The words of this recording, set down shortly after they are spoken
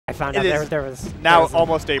I found out there was now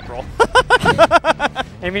almost April. I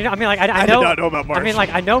mean, like I did know. not know about March. I mean, like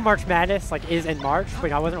I know March Madness like is in March,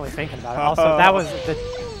 but I wasn't really thinking about it. Also, that was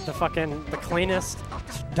the cleanest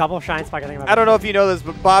double shine spike I think I've ever I don't know if you know this,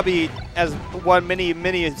 but Bobby has won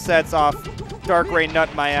many sets off Dark Rain Nut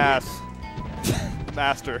in my ass.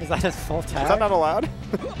 Master. Is that his full tag? Is that not allowed?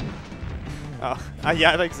 Oh,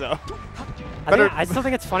 yeah, I think so. I still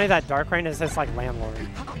think it's funny that Dark Rain is his like landlord.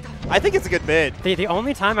 I think it's a good bid. The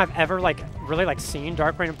only time I've ever like really like seen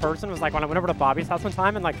Dark Rain in person was like when I went over to Bobby's house one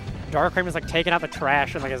time and like Dark Rain was like taking out the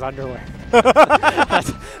trash in like his underwear.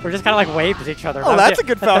 We're just kind of like waved at each other. Oh, that's a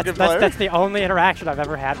good Falcon player. That's the only interaction I've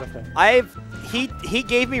ever had with him. He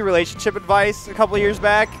gave me relationship advice a couple of years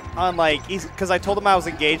back on like because I told him I was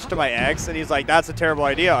engaged to my ex and he's like, that's a terrible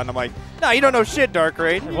idea, and I'm like, no, you don't know shit, Dark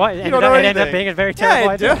Rain. What? You don't know anything. It ended up being a very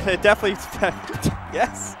terrible idea. It definitely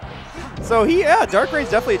yes. So Dark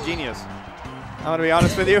Rain's definitely a genius. I'm gonna be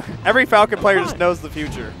honest with you. Every Falcon player just knows the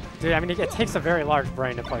future. Dude, I mean, it takes a very large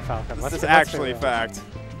brain to play Falcon. This is actually a fact.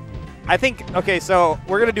 I think, okay, so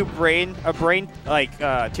we're going to do a brain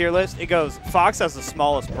tier list. It goes, Fox has the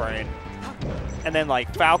smallest brain. And then,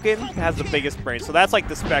 like, Falcon has the biggest brain. So that's, like,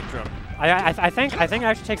 the spectrum. I think it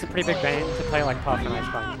actually takes a pretty big brain to play, like, Puff and Ice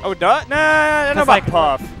Cream. Oh, duh? Nah, I don't know about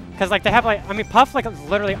Puff. Because, like, they have, like, I mean, Puff, like, is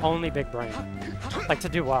literally only big brain. Like, to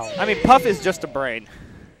do well. I mean, Puff is just a brain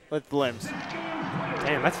with limbs.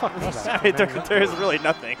 Damn, that's fucking I mean, there is really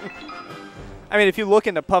nothing. I mean, if you look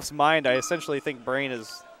into Puff's mind, I essentially think brain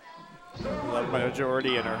is the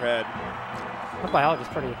majority in her head. Her biology's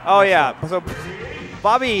pretty... Oh, yeah. So,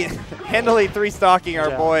 Bobby handily 3-stocking our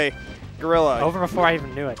boy, Guerrilla. Over before I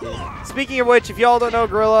even knew it, dude. Speaking of which, if y'all don't know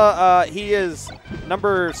Guerrilla, he is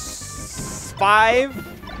number 5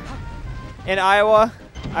 in Iowa.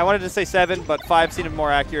 I wanted to say 7, but 5 seemed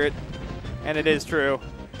more accurate, and it is true.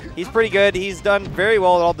 He's pretty good. He's done very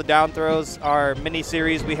well at all the down throws. Our mini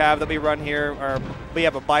series we have that we run here, we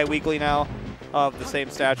have a bi-weekly now of the same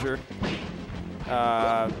stature.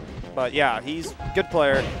 But yeah, he's a good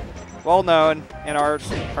player, well known in our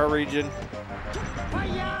region.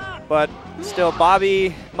 But still,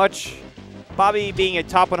 Bobby being a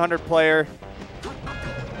top 100 player,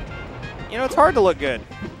 you know, it's hard to look good.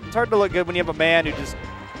 It's hard to look good when you have a man who just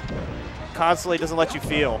constantly doesn't let you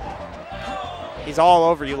feel. He's all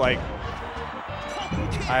over you like,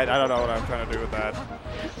 I don't know what I'm trying to do with that.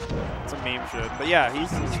 It's a meme shit. But yeah, he's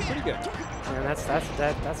pretty good. Man, that's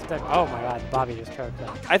dead. Oh my god, Bobby just choked that.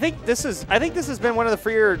 I think this has been one of the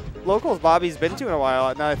freer locals Bobby's been to in a while.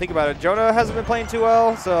 Now that I think about it. Jonah hasn't been playing too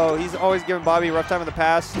well, so he's always given Bobby a rough time in the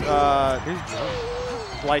past. Who's Jonah?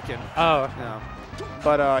 Lycan. Oh. Yeah.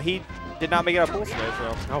 But he did not make it out pools today,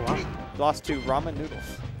 so. Oh wow. Lost to ramen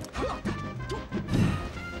noodles.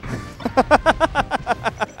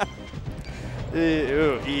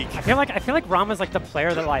 Ew, eek. I feel like Rama's like the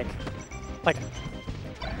player that like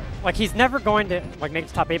he's never going to like make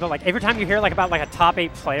the top 8, but like every time you hear like about like a top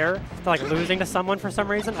 8 player that, like losing to someone for some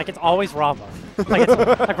reason, like it's always Rama.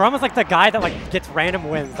 Like Rama's like the guy that like gets random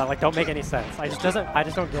wins that like don't make any sense. I just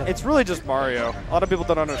don't get it. It's really just Mario. A lot of people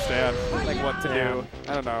don't understand like what to do.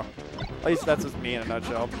 I don't know. At least that's just me in a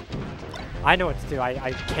nutshell. I know what to do.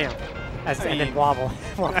 I camp. And then wobble.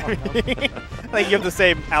 Like you have the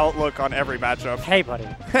same outlook on every matchup. Hey, buddy.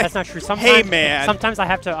 That's not true. Sometimes, hey, man. Sometimes I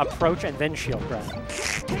have to approach and then shield grab.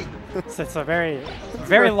 So it's a very,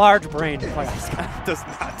 very large brain to play Ice Cream. Does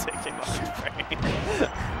not take a large brain.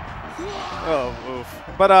 Oh,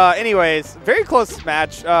 oof. But anyways, very close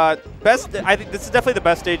match. I think this is definitely the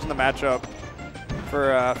best stage in the matchup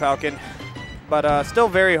for Falcon. But still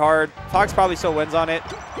very hard. Fox probably still wins on it,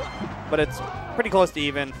 but it's pretty close to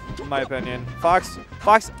even, in my opinion. Fox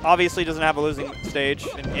obviously doesn't have a losing stage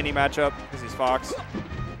in any matchup because he's Fox.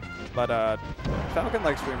 But Falcon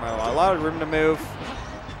likes Dream a lot. A lot of room to move.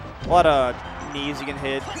 A lot of knees you can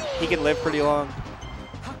hit. He can live pretty long.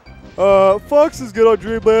 Fox is good on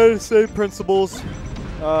Dreamland. Same principles. He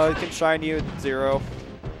can shine you at 0.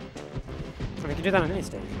 I mean, you can do that on any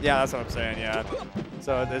stage. Yeah, that's what I'm saying, yeah.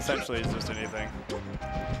 So essentially it's just anything.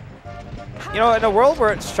 You know, in a world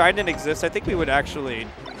where Shine didn't exist, I think we would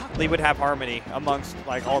have harmony amongst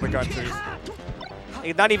like all the countries.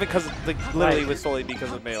 Like, not even because literally was solely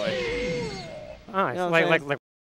because of Melee. Oh, you know like